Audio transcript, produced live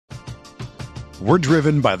We're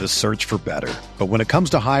driven by the search for better. But when it comes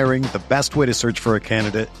to hiring, the best way to search for a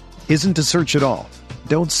candidate isn't to search at all.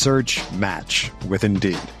 Don't search, match with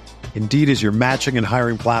Indeed. Indeed is your matching and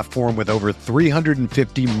hiring platform with over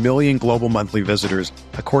 350 million global monthly visitors,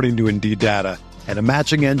 according to Indeed data, and a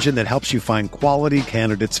matching engine that helps you find quality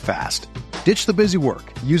candidates fast. Ditch the busy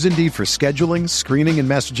work. Use Indeed for scheduling, screening, and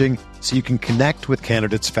messaging so you can connect with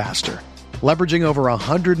candidates faster. Leveraging over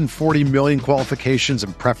 140 million qualifications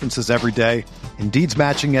and preferences every day, Indeed's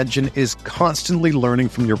matching engine is constantly learning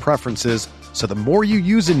from your preferences, so the more you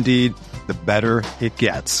use Indeed, the better it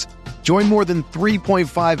gets. Join more than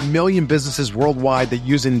 3.5 million businesses worldwide that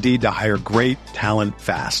use Indeed to hire great talent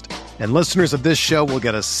fast. And listeners of this show will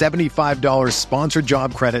get a $75 sponsored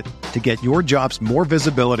job credit to get your jobs more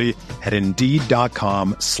visibility at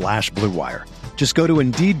Indeed.com/Blue Wire. Just go to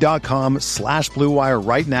Indeed.com/Blue Wire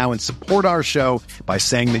right now and support our show by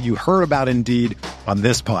saying that you heard about Indeed on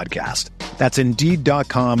this podcast. That's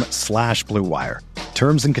Indeed.com/Blue Wire.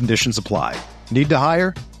 Terms and conditions apply. Need to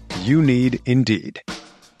hire? You need Indeed.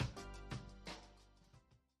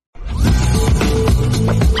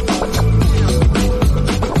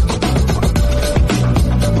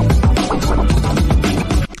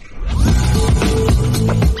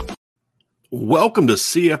 Welcome to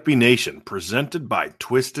CFB Nation, presented by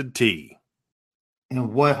Twisted Tea.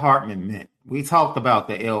 And what Hartman meant. We talked about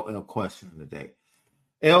the LL question of the day.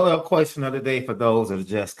 LL question of the day for those that are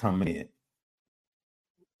just coming in.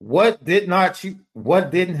 What didn't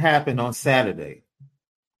happen on Saturday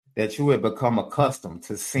that you had become accustomed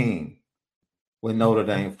to seeing with Notre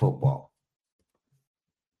Dame football?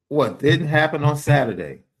 What didn't happen on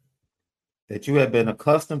Saturday that you had been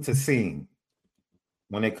accustomed to seeing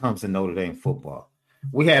when it comes to Notre Dame football?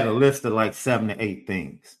 We had a list of like 7 to 8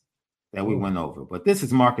 things that we went over. But this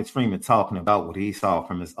is Marcus Freeman talking about what he saw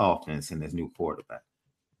from his offense and his new quarterback.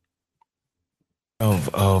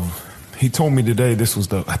 He told me today this was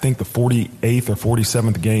the 48th or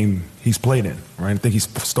 47th game he's played in, right? I think he's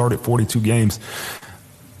started 42 games.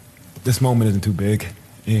 This moment isn't too big.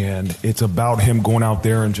 And it's about him going out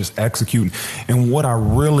there and just executing. And what I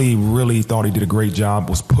really, really thought he did a great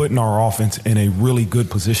job was putting our offense in a really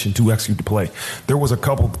good position to execute the play. There was a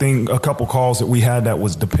couple calls that we had that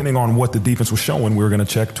was depending on what the defense was showing. We were going to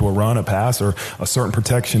check to a run, a pass, or a certain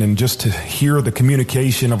protection. And just to hear the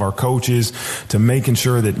communication of our coaches to making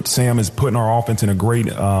sure that Sam is putting our offense in a great,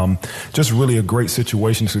 just really a great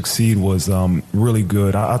situation to succeed was really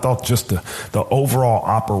good. I thought just the overall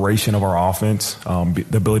operation of our offense,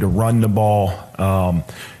 the ability to run the ball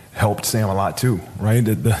helped Sam a lot too, right?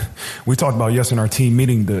 We talked about yesterday in our team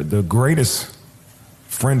meeting, the greatest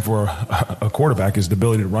friend for a quarterback is the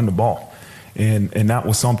ability to run the ball. And that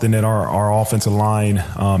was something that our offensive line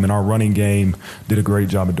and our running game did a great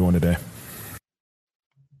job of doing today.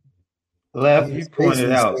 Left, you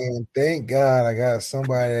pointed out. Thank God I got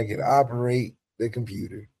somebody that can operate the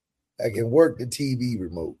computer, that can work the TV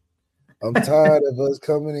remote. I'm tired of us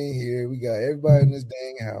coming in here. We got everybody in this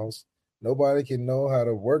dang house. Nobody can know how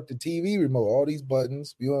to work the TV remote. All these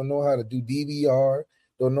buttons. We don't know how to do DVR.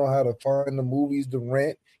 Don't know how to find the movies to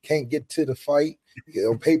rent. Can't get to the fight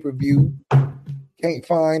on pay-per-view. Can't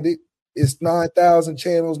find it. It's 9,000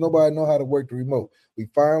 channels. Nobody know how to work the remote. We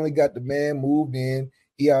finally got the man moved in.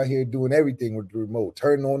 He out here doing everything with the remote.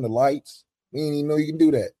 Turning on the lights. We didn't even know you can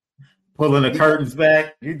do that. Pulling the curtains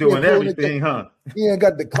back. You're doing everything, huh? He ain't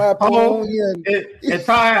got the clap on.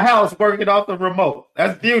 Entire house working off the remote.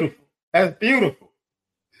 That's beautiful. That's beautiful.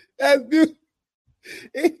 That's beautiful.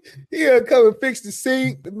 He'll come and fix the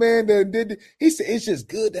sink. The man that did it. He said it's just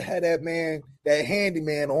good to have that man, that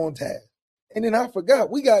handyman on task. And then I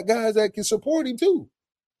forgot, we got guys that can support him too.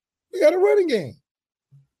 We got a running game.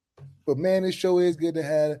 But man, this show is good to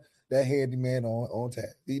have that handyman on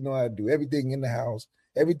task. He know how to do everything in the house.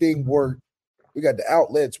 Everything worked. We got the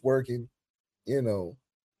outlets working,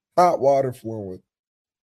 hot water flowing.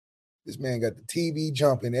 This man got the TV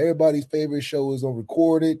jumping. Everybody's favorite show is on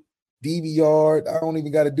recorded, DVR. I don't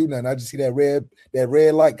even got to do nothing. I just see that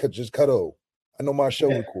red light just cut over. I know my show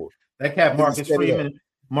record. That cat Marcus Freeman.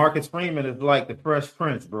 Marcus Freeman is like the Fresh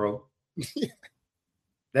Prince, bro.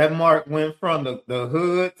 That Mark went from the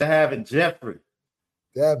hood to having Jeffrey.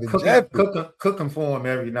 Cooking for him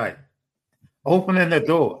every night. Opening the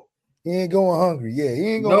door. He ain't going hungry. Yeah, he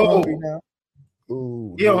ain't going hungry now.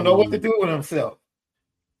 Ooh, he don't know what to do with himself.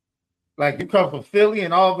 Like you come from Philly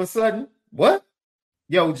and all of a sudden, what?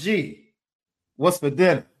 Yo, G, what's for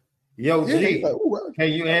dinner? Yo, G, like,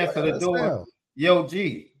 can you answer the door? Sound. Yo,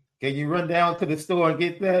 G, can you run down to the store and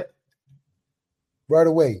get that? Right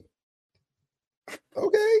away.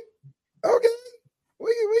 Okay.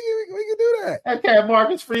 can do that. That cat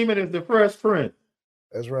Marcus Freeman is the Fresh Prince.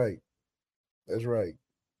 That's right. That's right.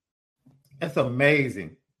 That's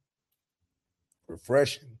amazing.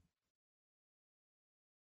 Refreshing.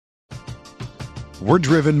 We're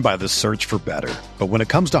driven by the search for better. But when it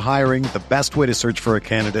comes to hiring, the best way to search for a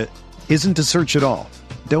candidate isn't to search at all.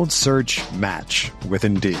 Don't search, match with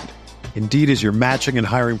Indeed. Indeed is your matching and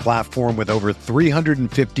hiring platform with over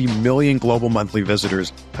 350 million global monthly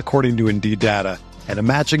visitors, according to Indeed data, and a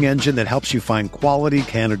matching engine that helps you find quality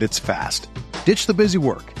candidates fast. Ditch the busy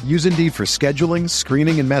work. Use Indeed for scheduling,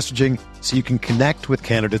 screening, and messaging so you can connect with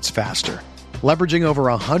candidates faster. Leveraging over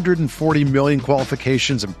 140 million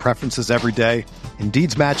qualifications and preferences every day,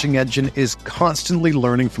 Indeed's matching engine is constantly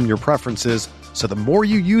learning from your preferences, so the more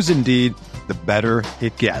you use Indeed, the better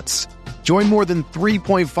it gets. Join more than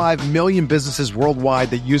 3.5 million businesses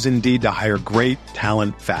worldwide that use Indeed to hire great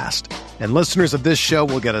talent fast. And listeners of this show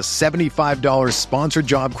will get a $75 sponsored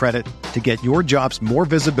job credit to get your jobs more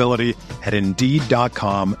visibility at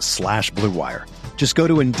Indeed.com/Blue Wire. Just go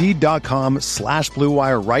to Indeed.com/Blue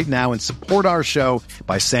Wire right now and support our show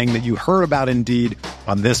by saying that you heard about Indeed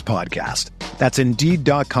on this podcast. That's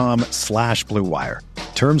Indeed.com/Blue Wire.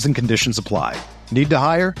 Terms and conditions apply. Need to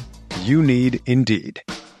hire? You need Indeed.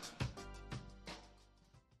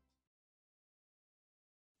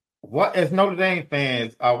 What, as Notre Dame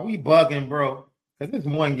fans, are we bugging, bro? Because it's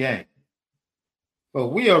one game. But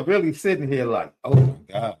we are really sitting here like, oh my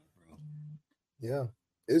God, bro. Yeah.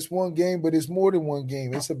 It's one game, but it's more than one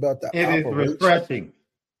game. It's about the operation. It is refreshing.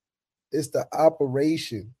 It's the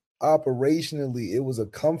operation. Operationally, it was a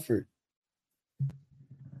comfort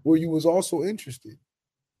where you was also interested.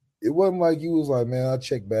 It wasn't like you was like, man, I'll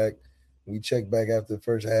check back. We checked back after the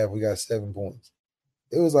first half. We got 7 points.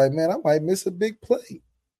 It was like, man, I might miss a big play.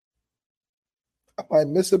 I might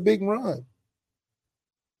miss a big run.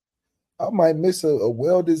 I might miss a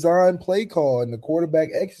well-designed play call and the quarterback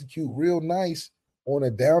execute real nice on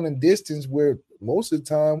a down and distance where most of the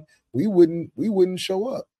time we wouldn't show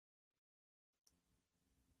up.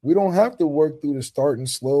 We don't have to work through the starting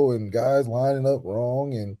slow and guys lining up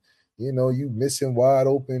wrong and you missing wide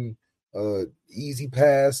open easy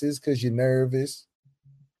passes because you're nervous.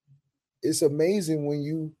 It's amazing when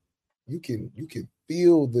you can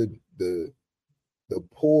feel the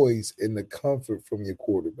poise and the comfort from your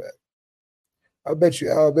quarterback. I bet you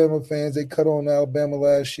Alabama fans, they cut on Alabama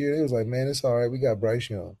last year. They was like, man, it's all right. We got Bryce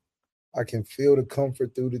Young. I can feel the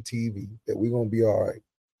comfort through the TV that we're going to be all right.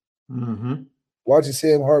 Mm-hmm. Watching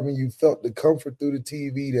Sam Hartman, you felt the comfort through the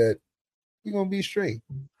TV that we're going to be straight.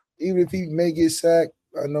 Even if he may get sacked,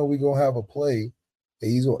 I know we're going to have a play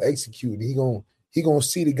and he's going to execute. And he gonna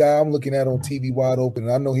see the guy I'm looking at on TV wide open,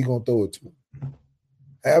 and I know he's going to throw it to him.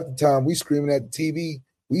 Half the time we screaming at the TV,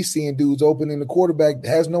 we seeing dudes open and the quarterback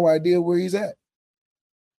has no idea where he's at.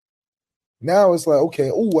 Now it's like, okay,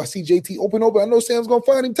 I see JT open. I know Sam's going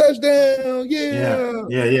to find him, touchdown.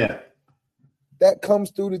 Yeah. That comes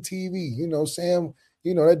through the TV. Sam,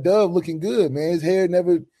 that Dove looking good, man. His hair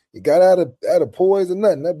never got out of poise or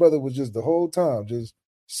nothing. That brother was just the whole time just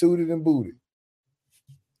suited and booted.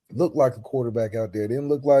 Looked like a quarterback out there. Didn't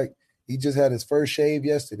look like he just had his first shave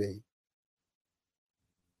yesterday.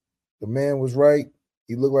 The man was right.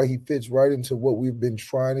 He looked like he fits right into what we've been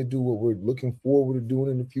trying to do, what we're looking forward to doing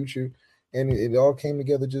in the future. And it all came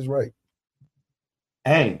together just right.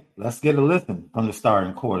 Hey, let's get a listen from the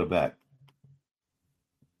starting quarterback.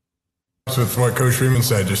 With what Coach Freeman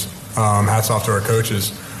said, just hats off to our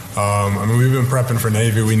coaches. We've been prepping for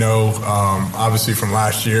Navy. We know, obviously, from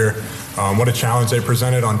last year, what a challenge they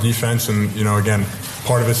presented on defense. And, again,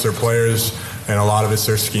 part of it's their players and a lot of it's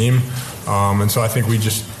their scheme. And so I think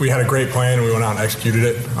we had a great plan and we went out and executed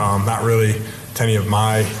it. Not really to any of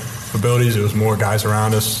my abilities. It was more guys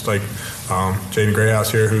around us, like Jaden Grayhouse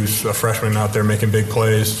here, who's a freshman out there making big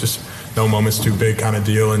plays, just no moment's too big kind of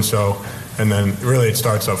deal. And then really it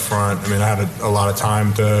starts up front. I had a lot of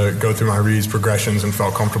time to go through my reads, progressions, and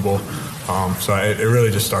felt comfortable. So it really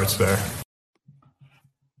just starts there.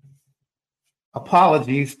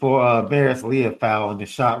 Apologies for Barris Leah fouling the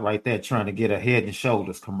shot right there, trying to get a Head and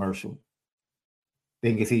Shoulders commercial.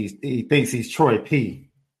 He thinks he's Troy P.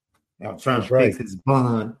 I'm trying to fix his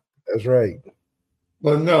bun. That's right.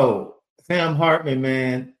 But no, Sam Hartman,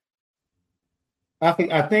 man. I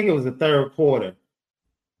think it was the third quarter.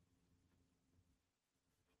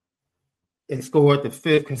 And scored the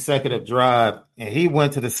 5th consecutive drive, and he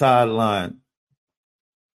went to the sideline.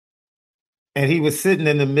 And he was sitting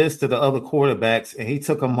in the midst of the other quarterbacks, and he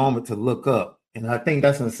took a moment to look up. And I think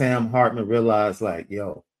that's when Sam Hartman realized, like,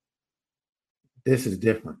 yo, this is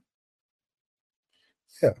different.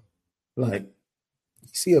 Yeah. Like, you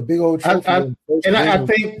see a big old trophy. I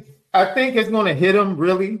think I think it's going to hit him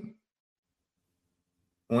really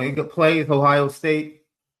when he plays Ohio State.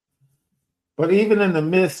 But even in the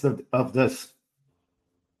midst of this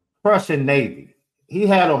crushing Navy, he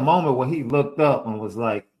had a moment where he looked up and was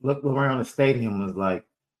like, looked around the stadium and was like,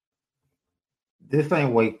 this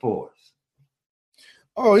ain't Wake Forest.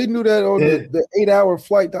 Oh, he knew that on the 8-hour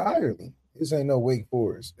flight to Ireland. This ain't no Wake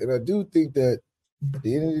Forest. And I do think that at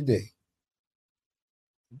the end of the day,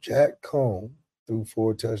 Jack Cohn threw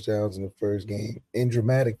 4 touchdowns in the first game in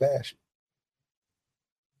dramatic fashion.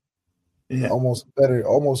 Yeah. Almost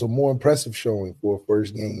a more impressive showing for a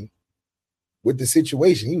first game. With the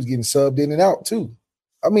situation, he was getting subbed in and out too.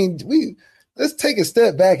 I mean, let's take a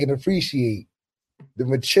step back and appreciate the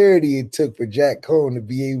maturity it took for Jack Cohn to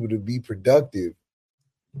be able to be productive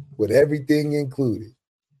with everything included.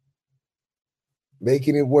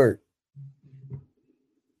 Making it work.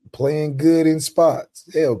 Playing good in spots.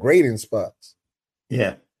 Hell, great in spots.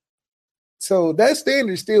 Yeah. So that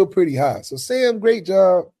standard's still pretty high. So Sam, great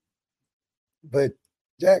job. But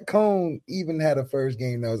Jack Cohn even had a first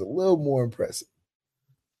game that was a little more impressive.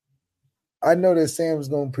 I know that Sam's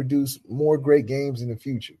going to produce more great games in the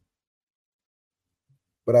future.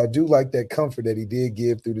 But I do like that comfort that he did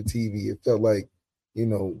give through the TV. It felt like,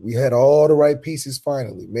 we had all the right pieces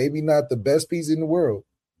finally. Maybe not the best piece in the world,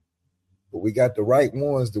 but we got the right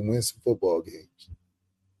ones to win some football games.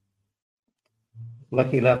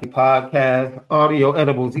 Lucky Lefty podcast, audio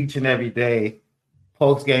edibles each and every day.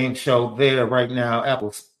 Post-game show there right now.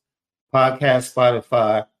 Apple Podcast,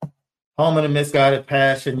 Spotify. Home of the Misguided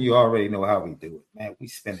Passion. You already know how we do it, man. We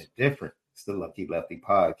spin it different. It's the Lucky Lefty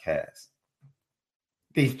podcast.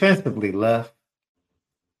 Defensively left.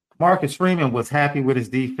 Marcus Freeman was happy with his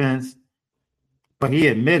defense, but he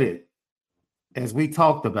admitted, as we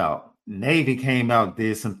talked about, Navy came out and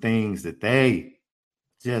did some things that they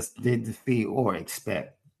just didn't see or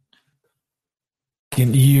expect.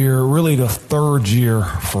 Year, really the third year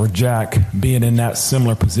for Jack being in that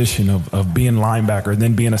similar position of being linebacker,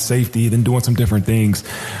 then being a safety, then doing some different things.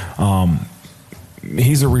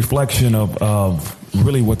 He's a reflection of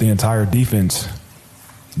really what the entire defense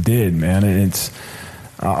did, man. And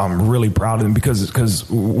I'm really proud of him because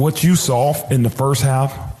what you saw in the first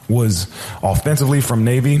half was offensively from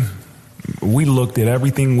Navy. We looked at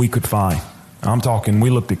everything we could find. I'm talking,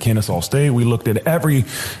 we looked at Kennesaw State. We looked at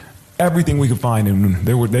everything we could find, and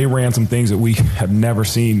they ran some things that we have never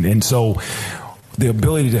seen. And so the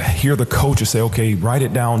ability to hear the coaches say, okay, write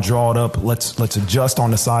it down, draw it up, let's adjust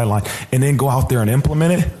on the sideline, and then go out there and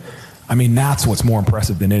implement it. I mean, that's what's more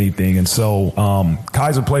impressive than anything. And so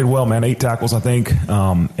Kaiser played well, man, 8 tackles, I think,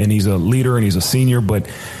 and he's a leader and he's a senior. But,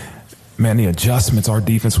 man, the adjustments our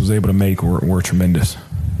defense was able to make were tremendous.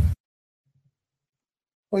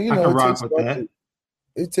 Well,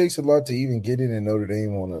 it takes a lot to even get in Notre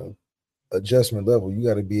Dame on a adjustment level. You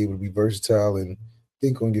got to be able to be versatile and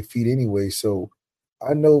think on your feet anyway. So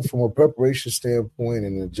I know from a preparation standpoint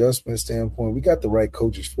and an adjustment standpoint, we got the right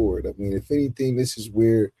coaches for it. I mean, if anything, this is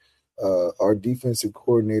where our defensive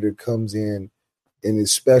coordinator comes in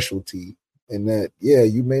his specialty, and that, yeah,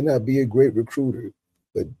 you may not be a great recruiter,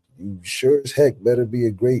 but you sure as heck better be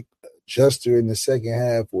a great adjuster in the second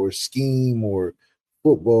half, or scheme or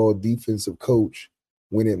football defensive coach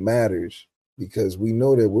when it matters, because we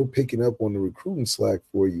know that we're picking up on the recruiting slack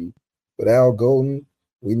for you. But Al Golden,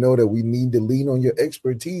 we know that we need to lean on your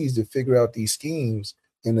expertise to figure out these schemes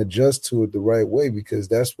and adjust to it the right way, because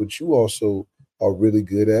that's what you also are really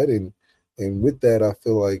good at. And with that, I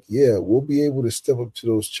feel like, yeah, we'll be able to step up to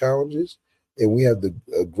those challenges, and we have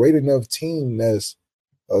a great enough team that's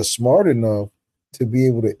smart enough to be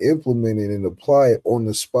able to implement it and apply it on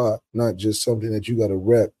the spot, not just something that you got to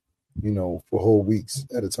rep, for whole weeks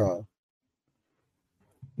at a time.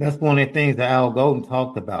 That's one of the things that Al Golden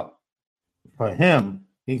talked about. For him,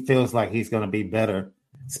 he feels like he's going to be better,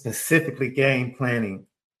 specifically game planning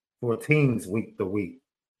for teams week to week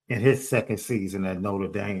in his second season at Notre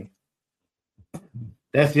Dame.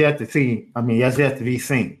 That's yet to see. I mean, that's yet to be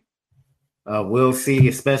seen. We'll see,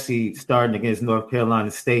 especially starting against North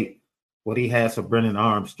Carolina State, what he has for Brennan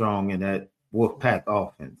Armstrong and that Wolfpack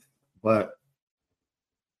offense. But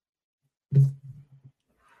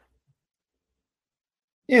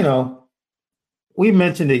we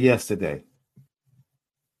mentioned it yesterday.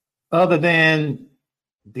 Other than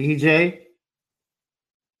DJ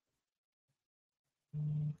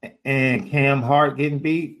and Cam Hart getting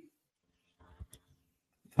beat,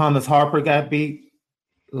 Thomas Harper got beat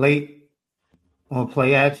late on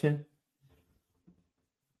play action.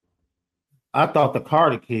 I thought the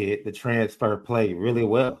Carter kid, the transfer, played really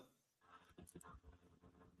well.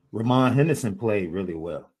 Ramon Henderson played really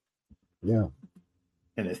well. Yeah.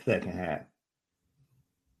 in the second half.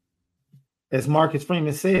 As Marcus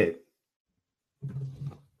Freeman said,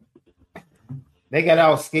 they got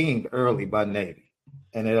out schemed early by Navy,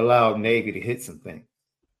 and it allowed Navy to hit some things.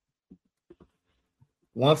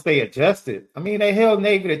 Once they adjusted, I mean, they held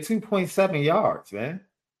Navy to 2.7 yards, man.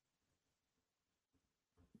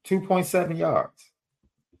 2.7 yards.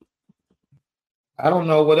 I don't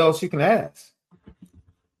know what else you can ask.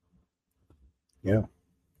 Yeah.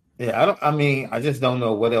 Yeah, I just don't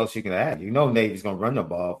know what else you can add. You know Navy's going to run the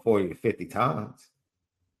ball 40 to 50 times.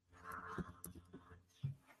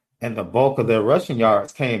 And the bulk of their rushing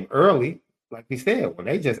yards came early, like we said, when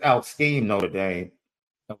they just out-schemed Notre Dame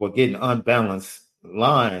and were getting unbalanced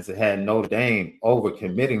lines that had Notre Dame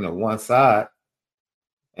over-committing to one side,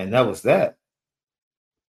 and that was that.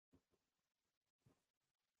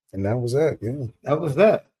 And that was that, yeah. That was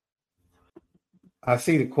that. I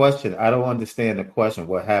see the question. I don't understand the question.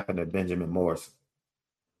 What happened to Benjamin Morrison?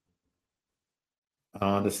 I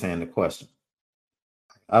don't understand the question.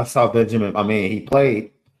 I saw Benjamin. I mean, he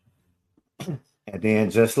played. And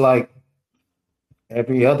then just like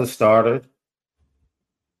every other starter,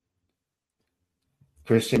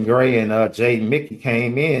 Christian Gray and Jaden Mickey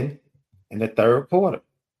came in the third quarter.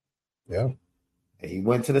 Yeah. And he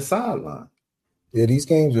went to the sideline. Yeah, these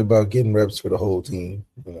games are about getting reps for the whole team.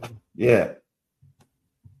 You know? Yeah.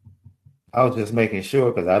 I was just making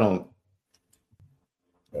sure because I don't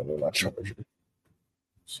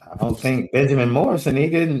think Benjamin Morrison, they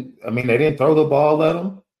didn't throw the ball at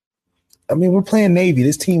him. I mean, we're playing Navy.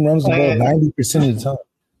 This team runs the ball 90% of the time.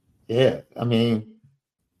 Yeah, I mean,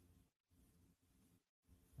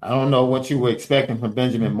 I don't know what you were expecting from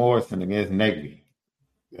Benjamin Morrison against Navy.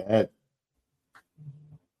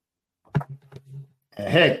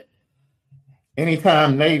 Heck,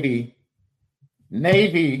 anytime Navy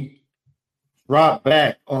dropped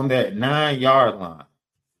back on that 9-yard line,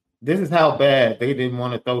 this is how bad they didn't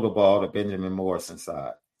want to throw the ball to Benjamin Morrison's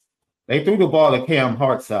side. They threw the ball to Cam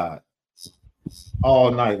Hart's side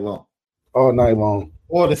all night long. All night long.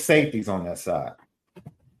 Or the safeties on that side.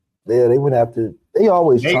 Yeah, they would have to. They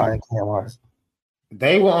always try and Cam Hart.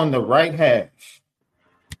 They were on the right hash,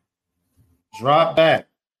 dropped back,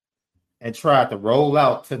 and tried to roll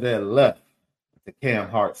out to their left, the Cam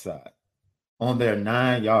Hart side, on their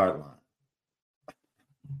 9-yard line.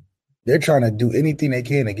 They're trying to do anything they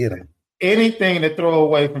can to get him. Anything to throw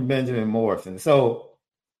away from Benjamin Morrison. So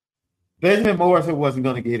Benjamin Morrison wasn't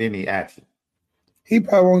going to get any action. He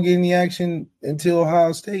probably won't get any action until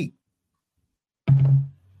Ohio State.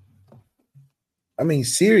 I mean,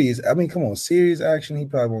 serious action, he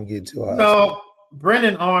probably won't get until Ohio State. No,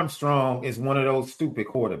 Brennan Armstrong is one of those stupid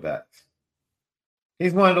quarterbacks.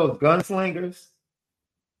 He's one of those gunslingers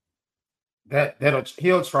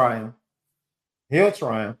he'll try him. He'll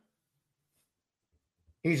try him.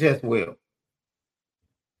 He just will.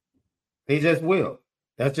 He just will.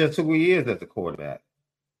 That's just who he is as a quarterback.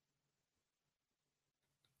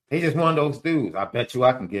 He's just one of those dudes. I bet you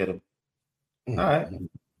I can get him. All right.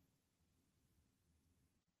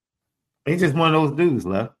 He's just one of those dudes,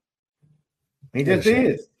 left. He just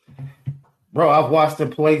is. Bro, I've watched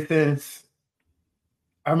him play since.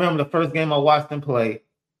 I remember the first game I watched him play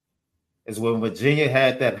is when Virginia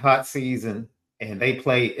had that hot season and they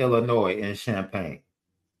played Illinois in Champaign.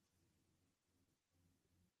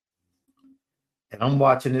 And I'm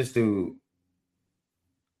watching this dude.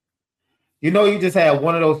 You know, you just had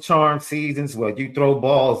one of those charmed seasons where you throw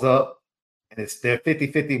balls up and they're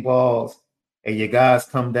 50-50 balls and your guys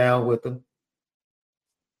come down with them.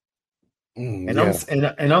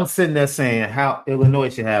 I'm sitting there saying how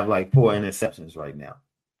Illinois should have like 4 interceptions right now.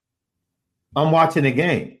 I'm watching the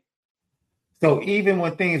game. So even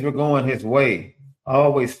when things were going his way, I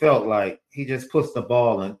always felt like he just puts the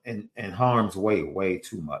ball in harm's way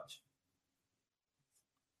too much.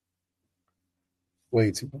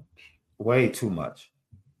 Way too much. Way too much.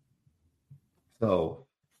 So,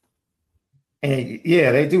 and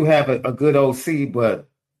yeah, they do have a good OC, but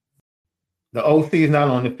the OC is not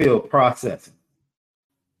on the field processing.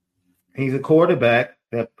 He's a quarterback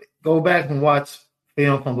that go back and watch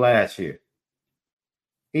film from last year.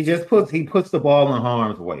 He puts the ball in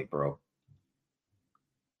harm's way, bro.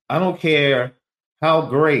 I don't care how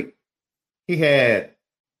great he had.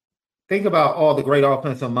 Think about all the great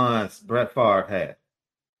offensive minds Brett Favre had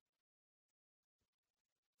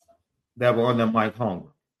that were under Mike Holmgren.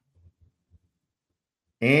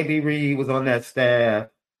 Andy Reid was on that staff.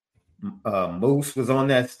 Moose was on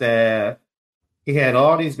that staff. He had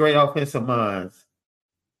all these great offensive minds,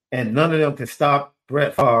 and none of them could stop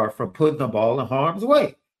Brett Favre from putting the ball in harm's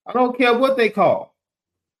way. I don't care what they call.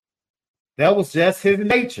 That was just his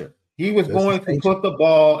nature. He was That's going his to nature. put the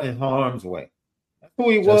ball in harm's way. That's who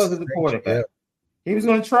he That's was his as a nature, quarterback. He was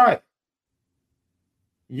going to try it.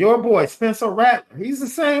 Your boy Spencer Rattler, he's the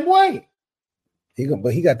same way.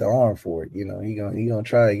 But he got the arm for it. He gonna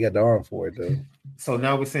try. He got the arm for it though. So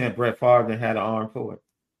now we're saying Brett Favre had an arm for it.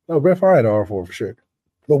 No, Brett Favre had the arm for it for sure.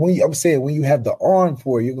 But I'm saying when you have the arm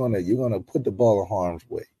for it, you're gonna put the ball in harm's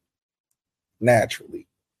way naturally,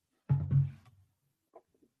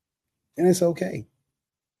 and it's okay.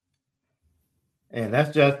 And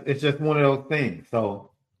it's just one of those things.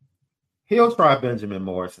 So he'll try Benjamin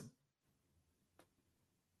Morrison.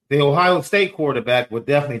 The Ohio State quarterback would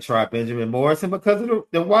definitely try Benjamin Morrison because of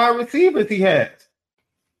the wide receivers he has.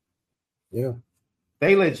 Yeah.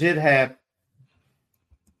 They legit have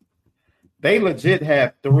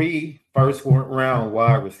 3 first-round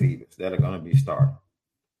wide receivers that are going to be starting.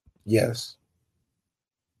 Yes.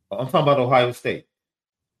 I'm talking about Ohio State.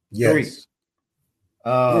 Yes. 3.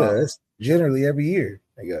 That's generally every year.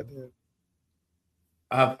 I got that.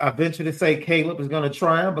 I venture to say Caleb is going to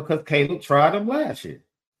try him because Caleb tried him last year.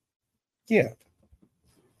 Yeah.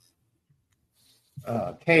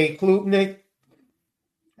 Cade Klubnik,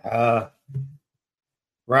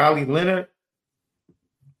 Riley Leonard.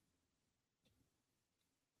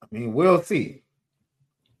 I mean, we'll see.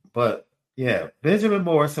 But yeah, Benjamin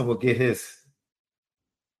Morrison will get his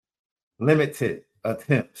limited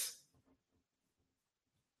attempts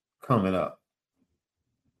coming up.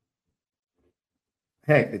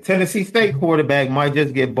 Heck, the Tennessee State quarterback might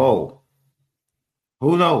just get bold.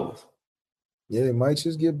 Who knows? Yeah, it might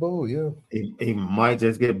just get bold. Yeah. He might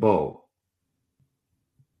just get bold.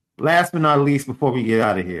 Last but not least, before we get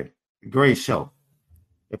out of here, great show.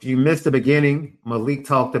 If you missed the beginning, Malik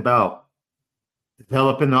talked about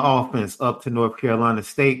developing the offense up to North Carolina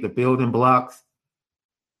State, the building blocks,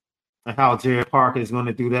 and how Jared Parker is going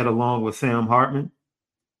to do that along with Sam Hartman.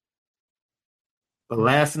 But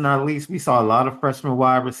last but not least, we saw a lot of freshman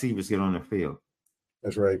wide receivers get on the field.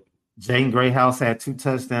 That's right. Jaden Greathouse had 2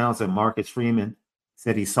 touchdowns, and Marcus Freeman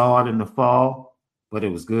said he saw it in the fall, but it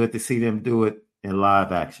was good to see them do it in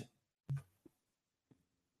live action.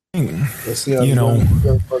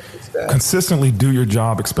 Consistently do your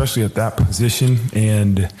job, especially at that position,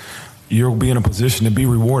 and you'll be in a position to be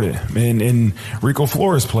rewarded. And Rico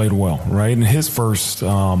Flores played well, right, in his first,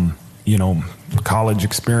 college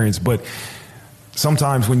experience. But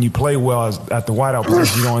sometimes when you play well at the wideout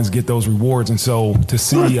position, you don't always get those rewards. And so to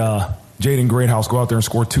see Jaden Greathouse go out there and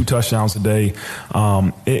score 2 touchdowns today,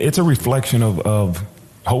 it's a reflection of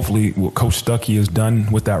hopefully what Coach Stuckey has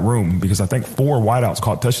done with that room, because I think 4 wideouts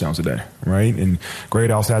caught touchdowns today, right? And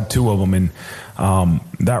Greathouse had 2 of them. And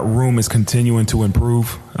that room is continuing to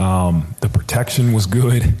improve. The protection was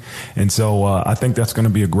good. And so I think that's going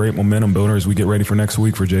to be a great momentum builder as we get ready for next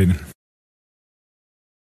week for Jaden.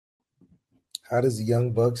 How does the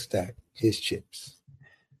young buck stack his chips?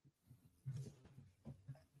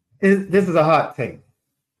 This is a hot take.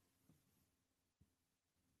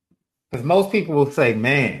 Because most people will say,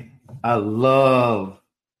 man, I love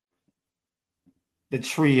the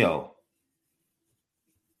trio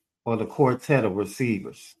or the quartet of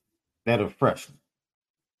receivers that are freshmen,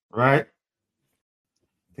 right?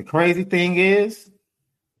 The crazy thing is,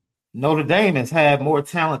 Notre Dame has had more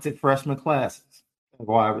talented freshman classes than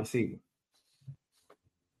wide receiver.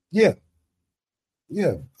 Yeah.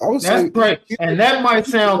 Yeah. That's great. And that might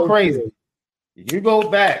sound crazy. You go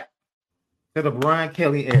back to the Brian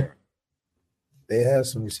Kelly era. They have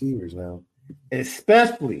some receivers now.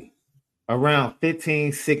 Especially around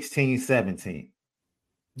 15, 16, 17.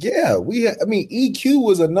 Yeah, EQ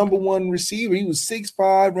was a number 1 receiver. He was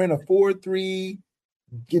 6'5", ran a 4.3,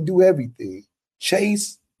 can do everything.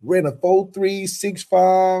 Chase ran a 4.3,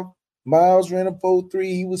 6'5". Miles ran a 4.3,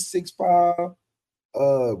 he was 6'5".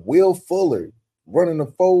 Will Fuller running a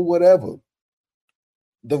 4 whatever.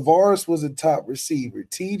 DeVaris was a top receiver.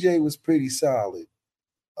 TJ was pretty solid.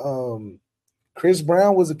 Chris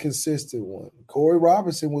Brown was a consistent one. Corey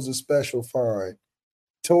Robinson was a special find.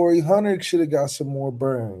 Torrey Hunter should have got some more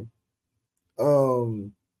burn.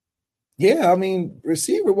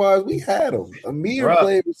 Receiver-wise, we had him. Amir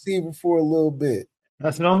played receiver for a little bit.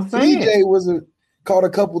 That's what I'm saying. TJ caught a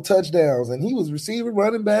couple touchdowns, and he was receiver,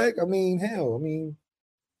 running back.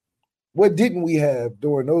 What didn't we have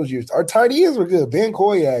during those years? Our tight ends were good. Ben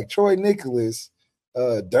Koyak, Troy Nicholas,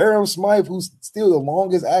 Durham Smythe, who's still the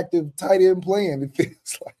longest active tight end playing, it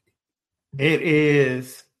feels like. It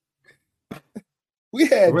is. We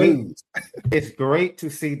had great. dudes. It's great to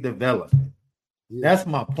see development. Yeah. That's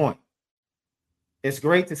my point. It's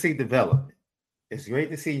great to see development. It's great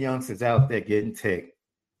to see youngsters out there getting tech.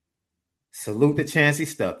 Salute to Chancey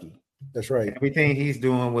Stuckey. That's right. Everything he's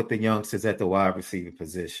doing with the youngsters at the wide receiver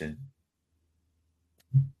position.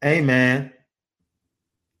 Hey, man.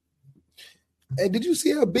 Hey, did you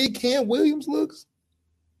see how big Cam Williams looks?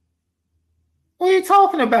 What are you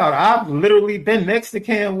talking about? I've literally been next to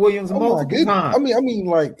Cam Williams multiple times. I mean,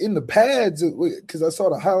 like in the pads, because I saw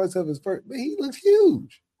the highlights of his first. Man, he looks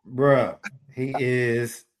huge, bruh. He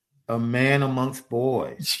is a man amongst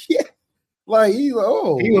boys. Yeah, like he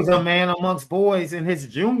was a man amongst boys in his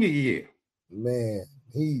junior year. Man,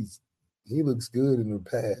 he looks good in the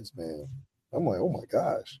pads, man. I'm like, oh my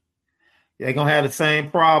gosh. They're gonna have the same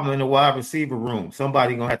problem in the wide receiver room.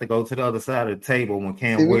 Somebody gonna have to go to the other side of the table when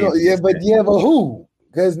Cam Williams. But who?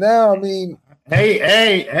 Because now, I mean,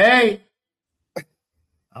 hey,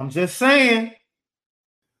 I'm just saying.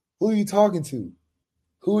 Who are you talking to?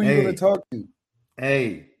 Who are you gonna talk to?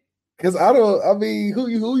 Hey, because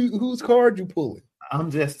whose card you pulling? I'm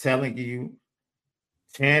just telling you.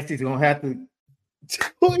 Chancey's gonna have to.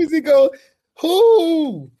 Who is he going?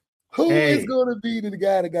 Who is going to be the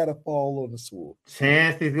guy that got to fall on the sword?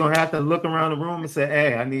 Chancey's going to have to look around the room and say,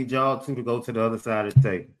 hey, I need y'all two to go to the other side of the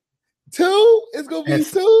table. Two? It's going to be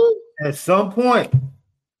two? At some point,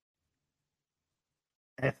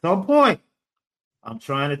 I'm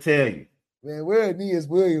trying to tell you. Man, where Aeneas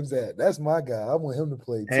Williams at? That's my guy. I want him to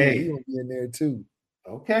play too. Hey. He's going to be in there too.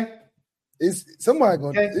 Okay. There's going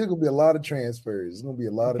to be a lot of transfers. It's going to be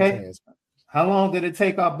a lot of transfers. How long did it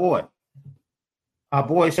take our boy? Our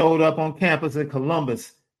boy showed up on campus in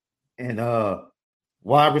Columbus, and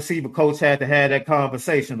wide receiver coach had to have that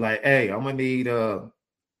conversation like, hey, I'm going to need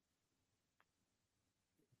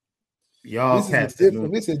y'all cats. This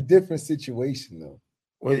is a different situation, though.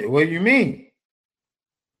 What do you mean?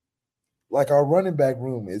 Like our running back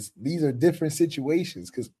room these are different situations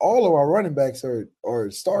because all of our running backs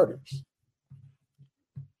are starters,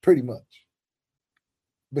 pretty much.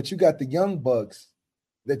 But you got the young bucks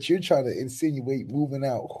that you're trying to insinuate moving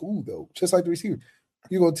out. Who though? Just like the receiver,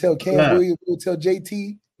 you're gonna tell Cam Williams, you're gonna tell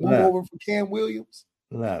JT move over for Cam Williams.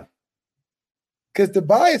 Left. Because the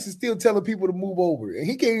bias is still telling people to move over, and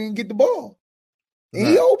he can't even get the ball. And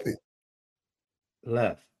he open.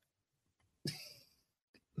 Left.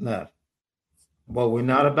 What we're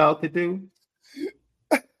not about to do.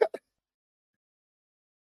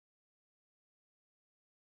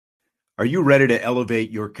 Are you ready to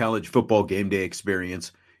elevate your college football game day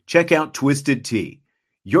experience? Check out Twisted Tea,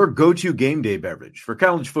 your go-to game day beverage for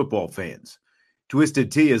college football fans.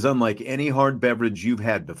 Twisted Tea is unlike any hard beverage you've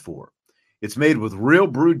had before. It's made with real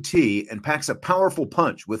brewed tea and packs a powerful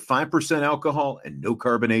punch with 5% alcohol and no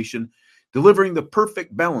carbonation, delivering the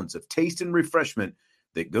perfect balance of taste and refreshment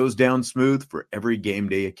that goes down smooth for every game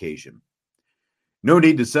day occasion. No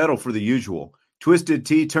need to settle for the usual. Twisted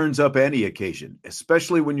Tea turns up any occasion,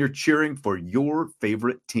 especially when you're cheering for your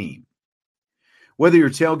favorite team. Whether you're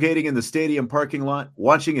tailgating in the stadium parking lot,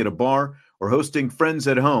 watching at a bar, or hosting friends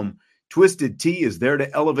at home, Twisted Tea is there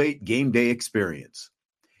to elevate game day experience.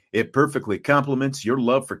 It perfectly complements your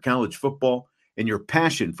love for college football and your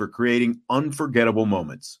passion for creating unforgettable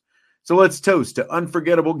moments. So let's toast to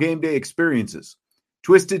unforgettable game day experiences.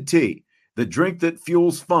 Twisted Tea, the drink that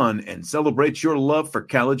fuels fun and celebrates your love for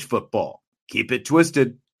college football. Keep it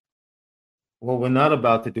twisted. What we're not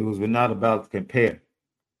about to do is we're not about to compare.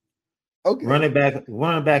 Okay. Running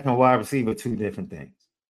back and wide receiver, two different things.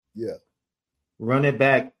 Yeah. Running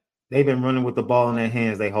back, they've been running with the ball in their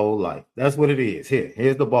hands their whole life. That's what it is.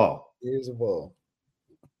 Here's the ball. Here's the ball.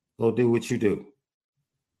 Go do what you do.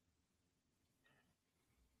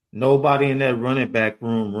 Nobody in that running back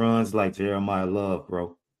room runs like Jeremiah Love,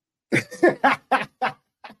 bro.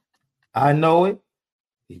 I know it.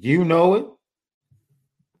 You know it.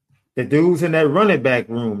 The dudes in that running back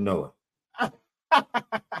room know it.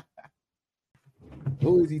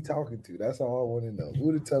 Who is he talking to? That's all I want to know.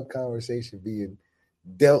 Who the tough conversation being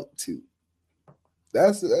dealt to?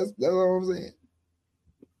 That's all I'm saying.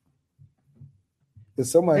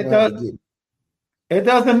 Because somebody gonna have to get it. It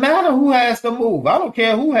doesn't matter who has to move. I don't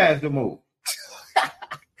care who has to move.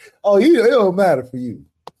 Oh, it don't matter for you.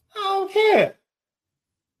 I don't care.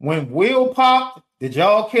 When Will popped, did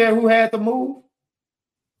y'all care who had to move?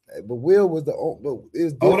 But Will was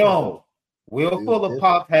hold on. Will Fuller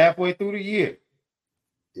popped halfway through the year.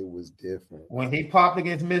 It was different. When he popped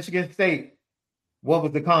against Michigan State, what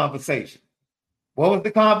was the conversation? What was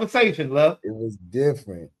the conversation, Love? It was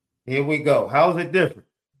different. Here we go. How is it different?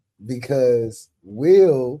 Because we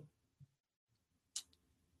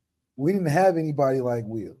didn't have anybody like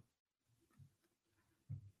Will.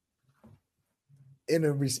 In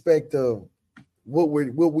the respect of what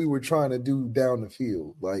we were trying to do down the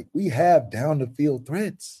field. Like, we have down the field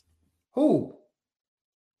threats. Who?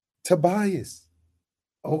 Tobias.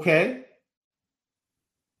 Okay.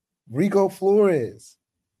 Rico Flores.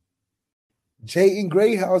 Jayden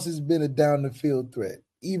Grayhouse has been a down the field threat,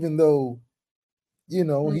 even though, he's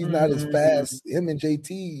not as fast. Him and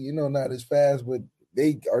JT, not as fast, but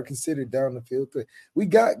they are considered down the field threat. We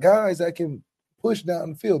got guys that can push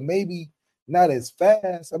down the field, maybe not as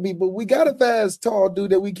fast. But we got a fast, tall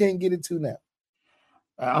dude that we can't get it to now.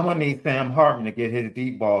 I'm going to need Sam Hartman to get his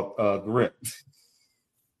deep ball grip.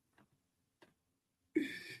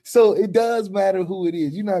 So it does matter who it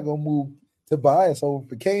is. You're not going to move Tobias over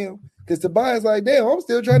for Cam because Tobias like, damn, I'm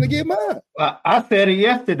still trying to get mine. I said it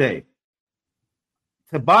yesterday.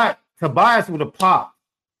 Tobias would have popped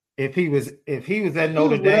if he was at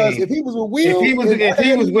Notre Dame. If he was with Will,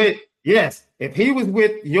 if he was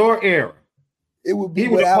with your era, it would be. He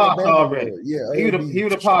would have popped already. Yeah, he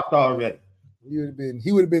would have popped already. He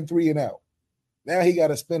would have been 3 and out. Now he got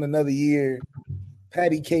to spend another year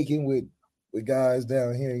patty caking with guys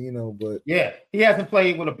down here, But yeah, he hasn't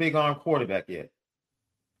played with a big arm quarterback yet.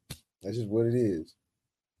 That's just what it is.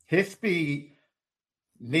 His speed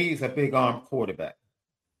needs a big arm quarterback.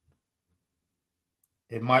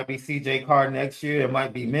 It might be CJ Carr next year. It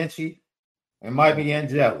might be Minchie. It might be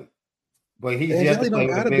Angeli. But he's yet to play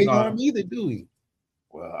with a big arm either, do he?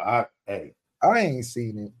 Well, I ain't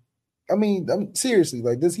seen it. I'm seriously,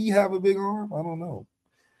 like, does he have a big arm? I don't know.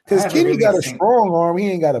 Because Kenny got a strong arm. He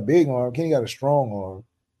ain't got a big arm. Kenny got a strong arm.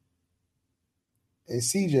 And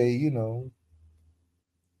CJ,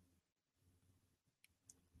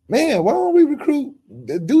 man, why don't we recruit?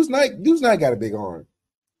 Deuce Knight got a big arm.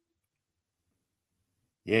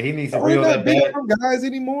 Yeah, he needs to reel that big back. Arm guys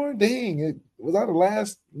anymore? Dang, was I the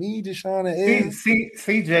last me, Deshaun, and Ed?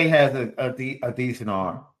 CJ has a decent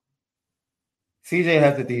arm. CJ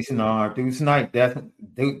has a decent arm. Deuce Knight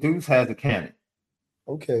Deuce has a cannon.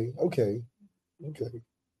 Okay.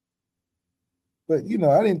 But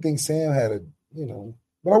I didn't think Sam had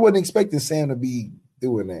but I wasn't expecting Sam to be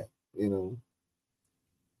doing that,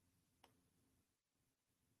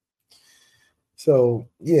 So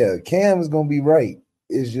yeah, Cam is gonna be right.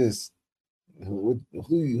 It's just who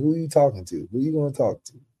you talking to? Who you gonna talk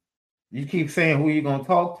to? You keep saying who you gonna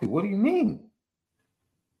talk to. What do you mean?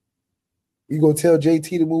 You gonna tell JT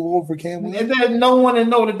to move over for Cam Williams? Is there no one in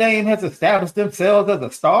Notre Dame has established themselves as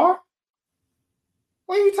a star?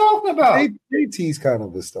 What are you talking about? JT's kind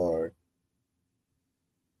of a star.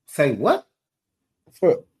 Say what?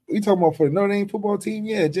 We talking about for the Notre Dame football team?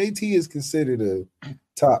 Yeah, JT is considered a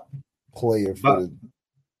top player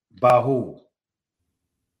by who?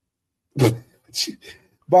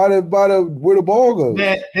 by the where the ball goes.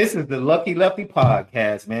 Man, this is the Lucky Lefty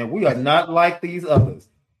podcast, man. We are not like these others.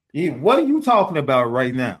 What are you talking about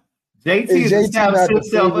right now? JT is established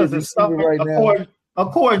himself as a star right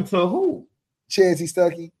according to who? Chancey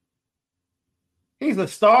Stuckey. He's a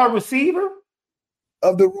star receiver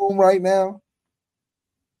of the room right now.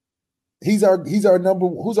 Who's our number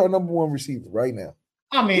one receiver right now?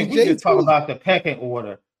 We just talk about the pecking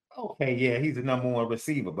order. Okay, yeah, he's the number one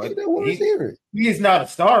receiver, but he is not a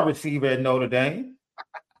star receiver at Notre Dame.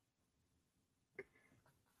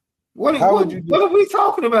 What are we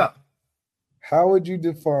talking about? How would you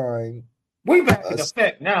define? We back in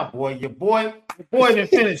effect now, boy. Your boy didn't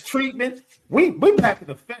finish treatment. We back in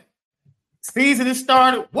effect. Season is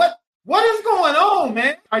started. What is going on,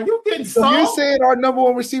 man? Are you getting soft? You're saying our number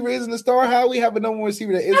one receiver isn't a star? How do we have a number one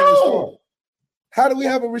receiver that isn't a star? How do we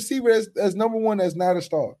have a receiver as number one that's not a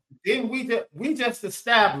star? Then we just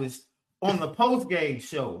established on the post-game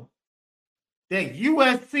show that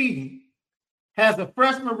USC has a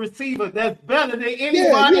freshman receiver that's better than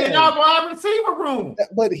anybody in our wide receiver room.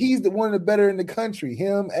 But he's the one of the better in the country.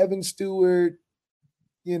 Him, Evan Stewart,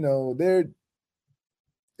 they're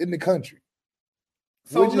in the country.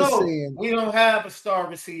 So we're just saying we don't have a star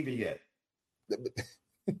receiver yet.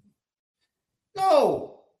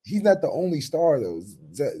 No. He's not the only star, though.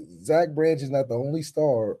 Zach Branch is not the only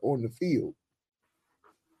star on the field.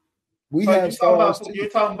 You're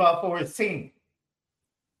talking about for his team.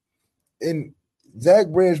 And Zach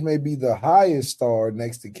Branch may be the highest star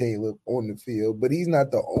next to Caleb on the field, but he's not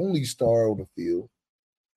the only star on the field.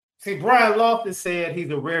 See, Brian Loftus said he's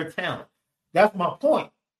a rare talent. That's my point.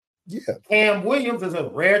 Yeah. Cam Williams is a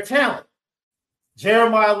rare talent.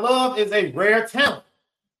 Jeremiah Love is a rare talent.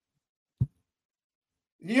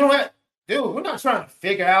 We're not trying to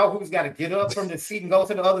figure out who's got to get up from the seat and go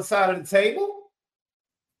to the other side of the table.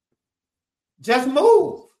 Just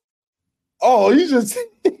move. Oh, you just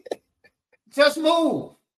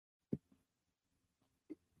move.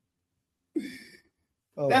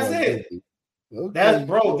 That's it. Okay.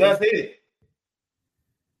 That's it.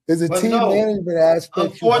 There's a But team no, management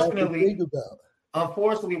aspect you have to unfortunately, think about.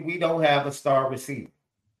 unfortunately, we don't have a star receiver.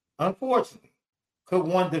 Unfortunately. Could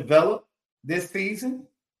one develop this season?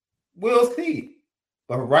 We'll see.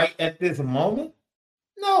 But right at this moment,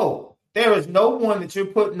 no. There is no one that you're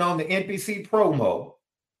putting on the NPC promo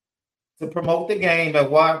to promote the game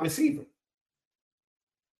at wide receiver.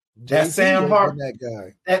 That's Sam Hartman. That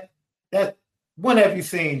guy. That when have you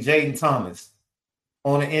seen Jaden Thomas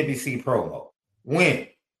on the NBC promo? When?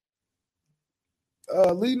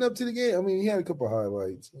 Leading up to the game, I mean, he had a couple of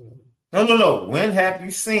highlights. No. When have you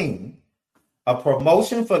seen a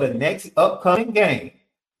promotion for the next upcoming game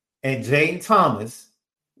and Jaden Thomas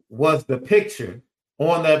was the picture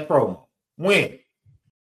on that promo? When?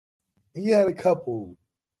 He had a couple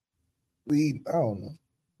lead. I don't know.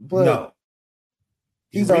 But no.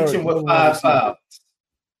 He's reaching with 5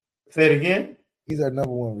 Say it again. He's our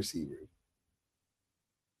number one receiver.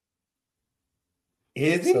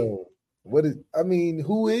 Is he? So what is? I mean,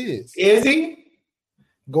 who is? Is he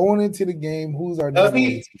going into the game? Who's our number one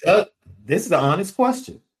receiver? This is an honest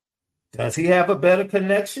question. Does he have a better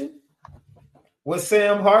connection with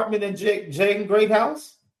Sam Hartman and Jaden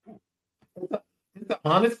Greathouse? It's an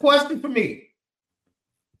honest question for me.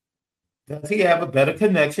 Does he have a better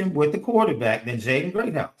connection with the quarterback than Jaden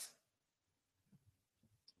Greathouse?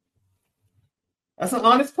 That's an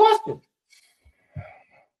honest question.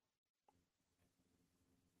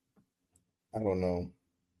 I don't know.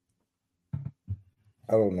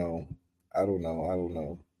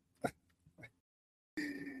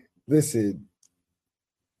 Listen,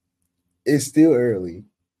 it's still early.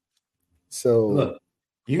 So look,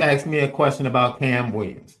 you asked me a question about Cam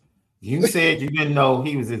Williams. You said you didn't know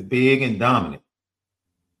he was as big and dominant.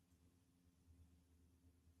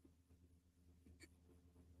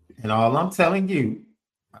 And all I'm telling you,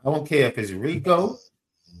 I don't care if it's Rico.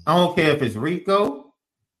 I don't care if it's Rico.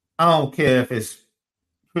 I don't care if it's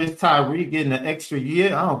Chris Tyree getting an extra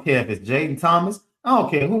year. I don't care if it's Jaden Thomas. I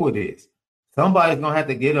don't care who it is. Somebody's going to have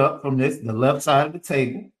to get up from the left side of the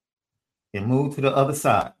table and move to the other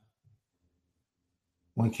side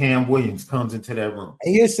when Cam Williams comes into that room.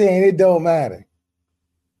 And you're saying it don't matter.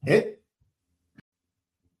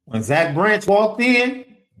 When Zach Branch walked in,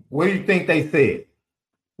 what do you think they said?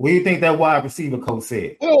 What do you think that wide receiver coach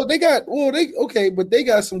said? Well, they got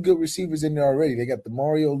some good receivers in there already. They got the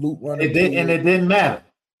Mario Loop running. And it didn't matter.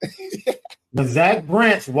 When Zach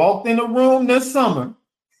Branch walked in the room this summer,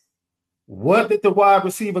 what did the wide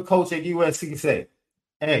receiver coach at USC say?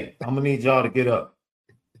 Hey, I'm gonna need y'all to get up.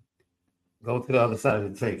 Go to the other side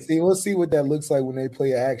of the table. See, we'll see what that looks like when they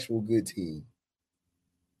play an actual good team.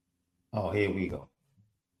 Oh, here we go.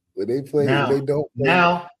 When they play, now, they don't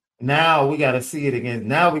play. Now we got to see it again.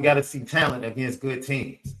 Now we got to see talent against good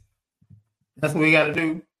teams. That's what we got to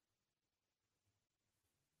do.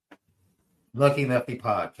 Lucky Lefty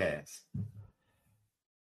podcast.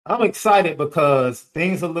 I'm excited because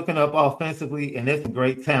things are looking up offensively, and there's some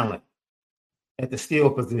great talent at the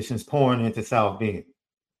skill positions pouring into South Bend.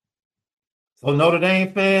 So Notre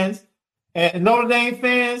Dame fans,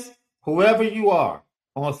 whoever you are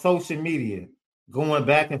on social media, going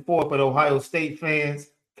back and forth with Ohio State fans,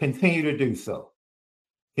 continue to do so.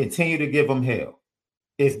 Continue to give them hell.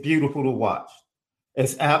 It's beautiful to watch.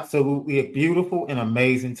 It's absolutely beautiful and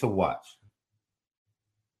amazing to watch.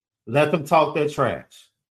 Let them talk their trash.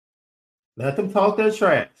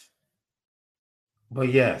 But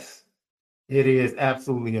yes, it is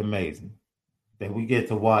absolutely amazing that we get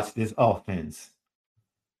to watch this offense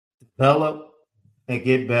develop and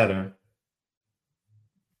get better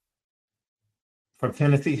from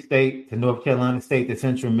Tennessee State to North Carolina State to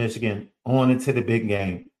Central Michigan on into the big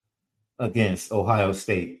game against Ohio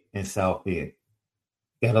State and South Bend.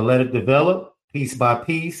 Got to let it develop piece by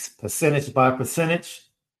piece, percentage by percentage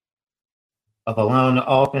of allowing the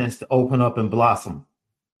offense to open up and blossom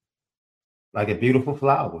like a beautiful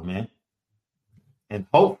flower, man. And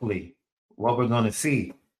hopefully what we're going to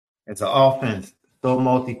see is an offense so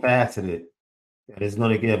multifaceted that it's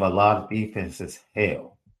going to give a lot of defenses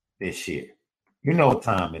hell this year. You know what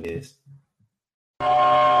time it is.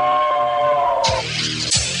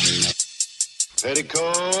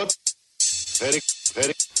 Petticoat.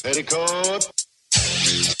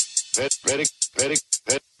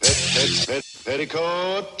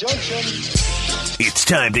 Petticoat Junction. It's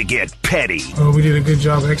time to get petty. Oh, we did a good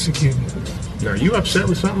job executing. Are you upset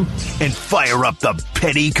with something? And fire up the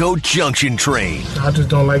Petticoat Junction train. I just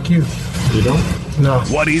don't like you. You don't? No.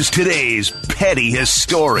 What is today's pettiest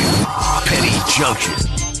story? Petty Junction.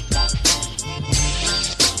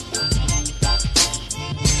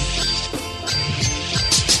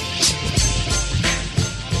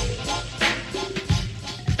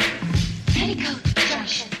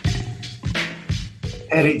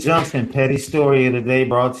 Petty Junction, Petty Story of the Day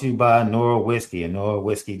brought to you by Nora Whiskey and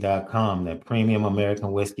NoraWhiskey.com, that premium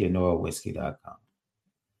American whiskey at NoraWhiskey.com.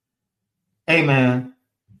 Hey, man,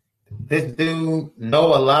 this dude,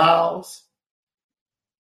 Noah Lyles,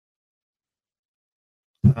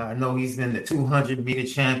 I know he's been the 200-meter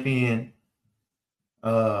champion.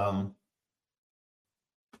 I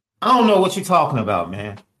don't know what you're talking about,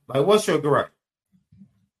 man. Like, what's your gripe?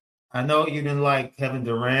 I know you didn't like Kevin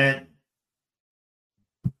Durant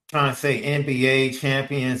trying to say NBA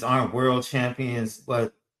champions aren't world champions,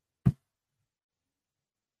 but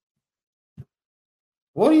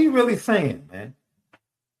what are you really saying, man?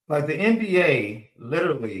 Like, the NBA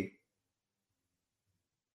literally,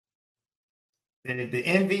 the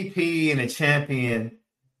MVP and the champion,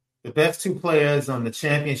 the best two players on the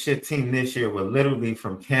championship team this year were literally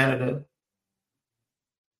from Canada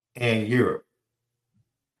and Europe.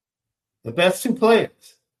 The best two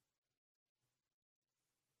players.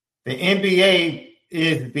 The NBA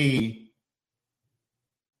is the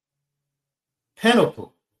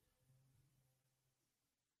pinnacle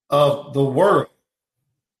of the world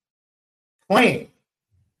playing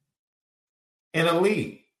in a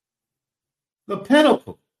league. The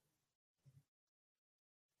pinnacle.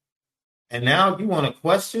 And now you want to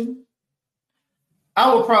question?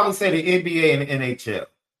 I would probably say the NBA and the NHL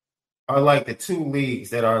are like the two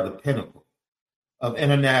leagues that are the pinnacle of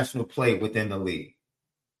international play within the league.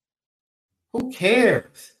 Who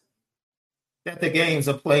cares that the games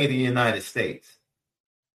are played in the United States?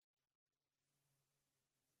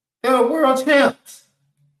 They're the world champs.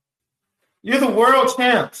 You're the world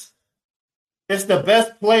champs. It's the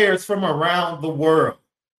best players from around the world.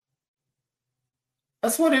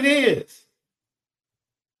 That's what it is.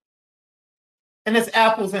 And it's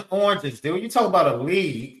apples and oranges, dude. You talk about a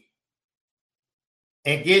league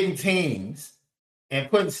and getting teams and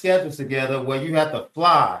putting schedules together where you have to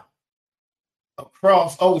fly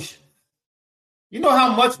across oceans. You know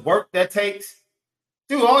how much work that takes?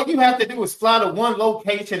 Dude, all you have to do is fly to one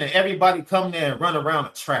location and everybody come there and run around a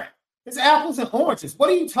track. It's apples and oranges. What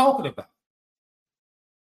are you talking about?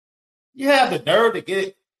 You have the nerve to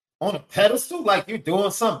get on a pedestal like you're doing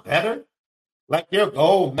something better? Like your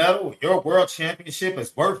gold medal, your world championship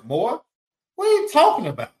is worth more? What are you talking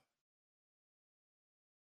about?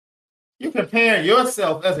 You're comparing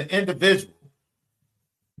yourself as an individual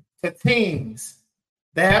to teams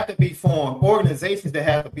that have to be formed, organizations that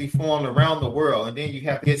have to be formed around the world, and then you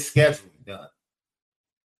have to get scheduling done.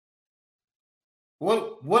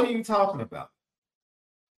 What are you talking about?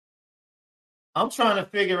 I'm trying to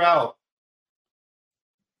figure out,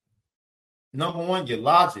 number one, your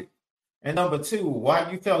logic, and number two,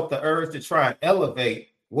 why you felt the urge to try and elevate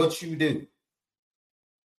what you do.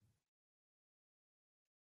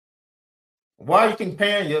 Why are you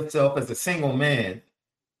comparing yourself as a single man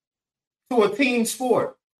to a team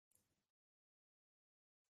sport?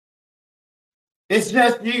 It's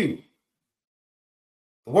just you.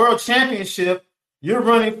 The World Championship, you're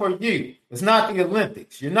running for you. It's not the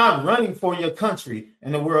Olympics. You're not running for your country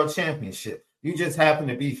in the World Championship. You just happen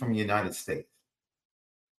to be from the United States.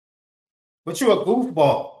 But you're a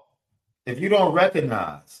goofball if you don't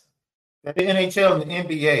recognize that the NHL and the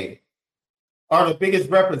NBA are the biggest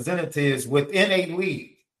representatives within a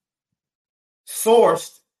league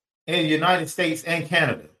sourced in the United States and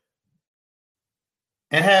Canada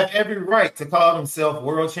and have every right to call themselves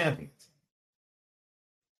world champions.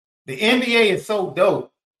 The NBA is so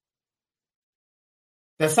dope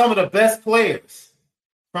that some of the best players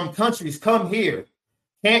from countries come here,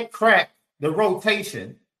 can't crack the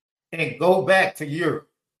rotation, and go back to Europe.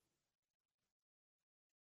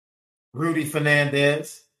 Rudy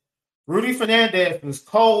Fernandez. Rudy Fernandez was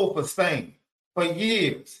cold for Spain for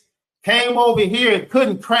years. Came over here and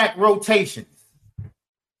couldn't crack rotations.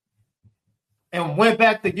 And went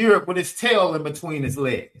back to Europe with his tail in between his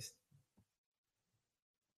legs.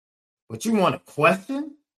 But you want to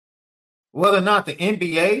question whether or not the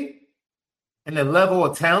NBA and the level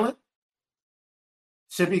of talent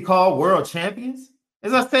should be called world champions?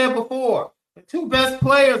 As I said before, the two best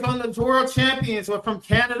players on the world champions were from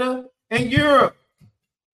Canada and Europe.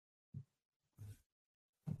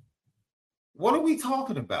 What are we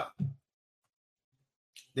talking about?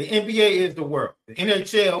 The NBA is the world. The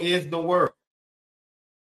NHL is the world.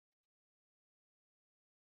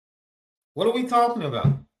 What are we talking about?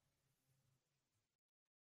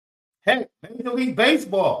 Heck, Major League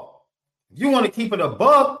Baseball. If you want to keep it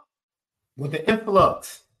above with the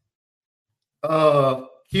influx of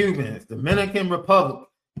Cubans, Dominican Republic,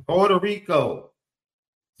 Puerto Rico,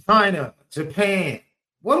 China, Japan.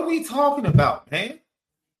 What are we talking about, man?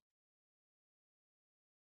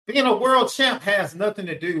 Being a world champ has nothing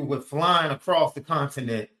to do with flying across the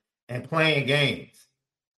continent and playing games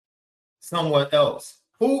somewhere else.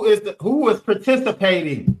 Who is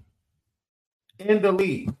participating in the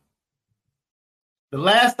league? The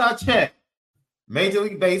last I checked, Major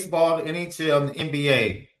League Baseball, the NHL, and the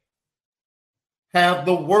NBA have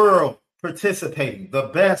the world participating, the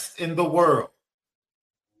best in the world.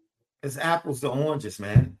 It's apples to oranges,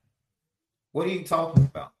 man. What are you talking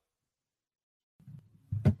about?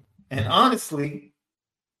 And honestly,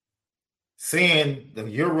 seeing the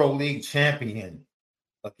EuroLeague champion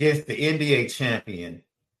against the NBA champion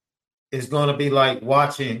is going to be like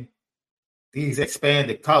watching these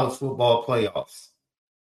expanded college football playoffs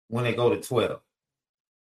when they go to 12.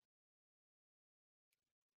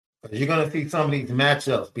 Because you're going to see some of these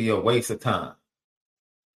matchups be a waste of time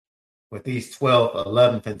with these 12th,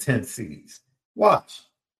 11th, and 10th seeds. Watch.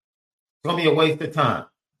 It's going to be a waste of time.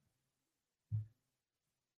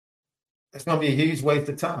 It's going to be a huge waste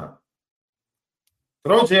of time.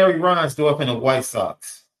 Throw Jerry Reinsdorf and the White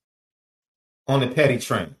Sox on the petty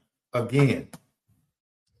train again.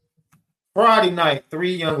 Friday night,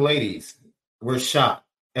 3 young ladies were shot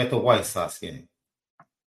at the White Sox game.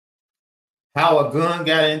 How a gun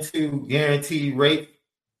got into guaranteed rape,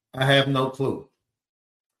 I have no clue.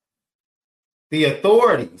 The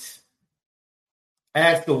authorities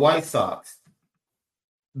asked the White Sox,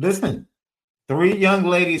 listen, 3 young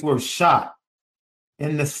ladies were shot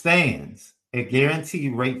in the stands at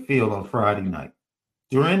Guaranteed Rate Field on Friday night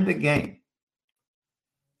during the game.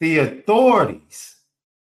 The authorities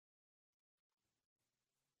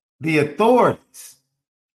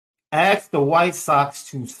asked the White Sox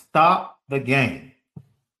to stop the game.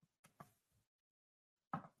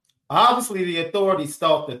 Obviously, the authorities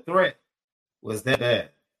thought the threat was that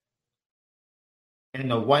bad. And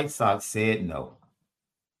the White Sox said no.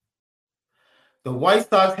 The White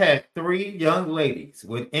Sox had 3 young ladies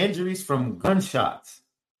with injuries from gunshots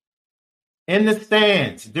in the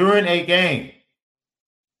stands during a game,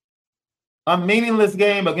 a meaningless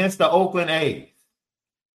game against the Oakland A's,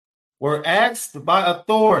 were asked by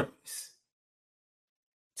authorities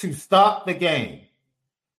to stop the game.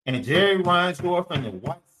 And Jerry Reinsdorf and the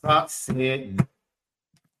White Sox said no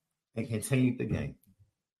and continued the game.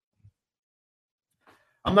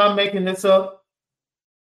 I'm not making this up.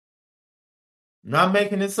 Not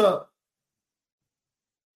making this up.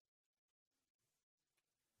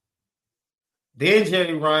 Then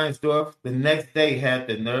Jerry Reinsdorf the next day had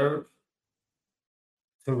the nerve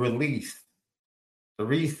to release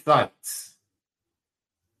 3 sites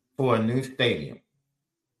for a new stadium.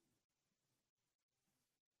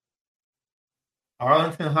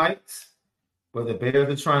 Arlington Heights, where the Bears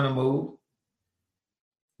are trying to move,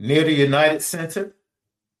 near the United Center,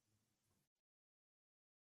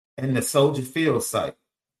 and the Soldier Field site,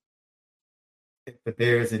 if the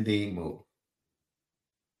Bears indeed move.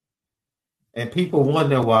 And people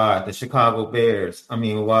wonder why the Chicago Bears,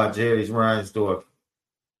 why Jerry Reinsdorf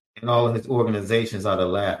and all of his organizations are the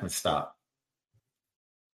laughing stock.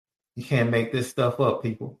 You can't make this stuff up,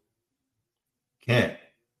 people. Can't.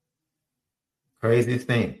 Craziest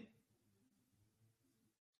thing.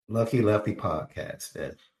 Lucky Lefty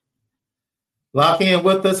podcast. Lock in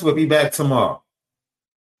with us. We'll be back tomorrow.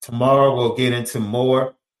 Tomorrow we'll get into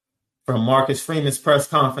more from Marcus Freeman's press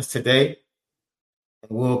conference today. And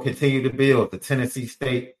we'll continue to build the Tennessee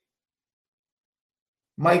State.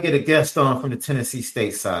 Might get a guest on from the Tennessee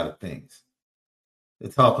State side of things to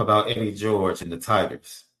talk about Eddie George and the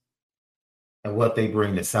Tigers and what they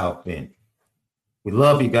bring to South Bend. We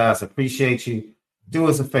love you guys. Appreciate you. Do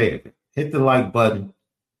us a favor. Hit the like button.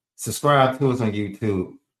 Subscribe to us on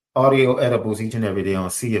YouTube. Audio edibles each and every day on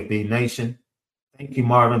CFB Nation. Thank you,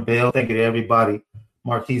 Marvin Bell. Thank you to everybody.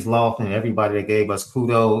 Marquise Lawson, everybody that gave us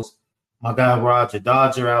kudos. My guy Roger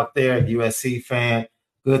Dodger out there, USC fan.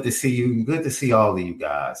 Good to see you. Good to see all of you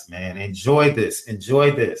guys, man. Enjoy this.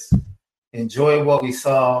 Enjoy this. Enjoy what we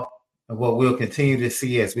saw and what we'll continue to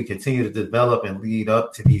see as we continue to develop and lead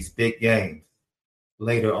up to these big games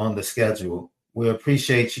later on the schedule. We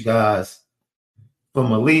appreciate you guys. For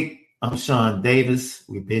Malik, I'm Sean Davis.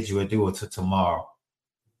 We bid you adieu until tomorrow.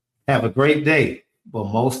 Have a great day, but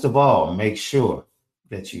most of all, make sure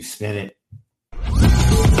that you spend it.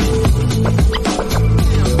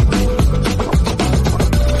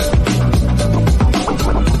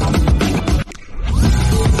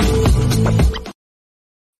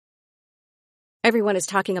 Everyone is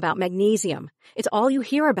talking about magnesium. It's all you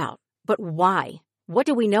hear about. But why? What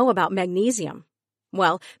do we know about magnesium?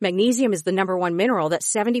 Well, magnesium is the #1 mineral that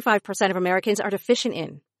 75% of Americans are deficient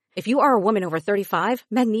in. If you are a woman over 35,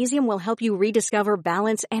 magnesium will help you rediscover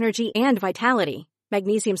balance, energy, and vitality.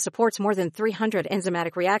 Magnesium supports more than 300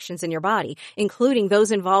 enzymatic reactions in your body, including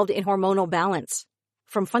those involved in hormonal balance.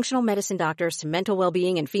 From functional medicine doctors to mental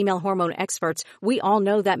well-being and female hormone experts, we all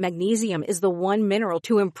know that magnesium is the one mineral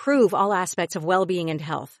to improve all aspects of well-being and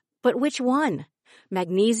health. But which one?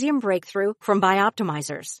 Magnesium Breakthrough from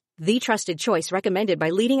Bioptimizers, the trusted choice recommended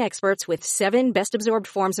by leading experts with 7 best-absorbed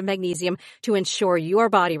forms of magnesium to ensure your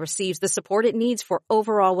body receives the support it needs for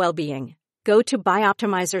overall well-being. Go to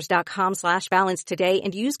bioptimizers.com/balance today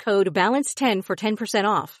and use code BALANCE10 for 10%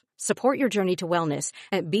 off. Support your journey to wellness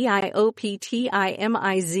at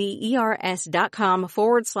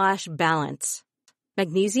bioptimizers.com/balance.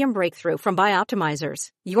 Magnesium Breakthrough from Bioptimizers,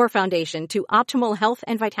 your foundation to optimal health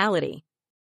and vitality.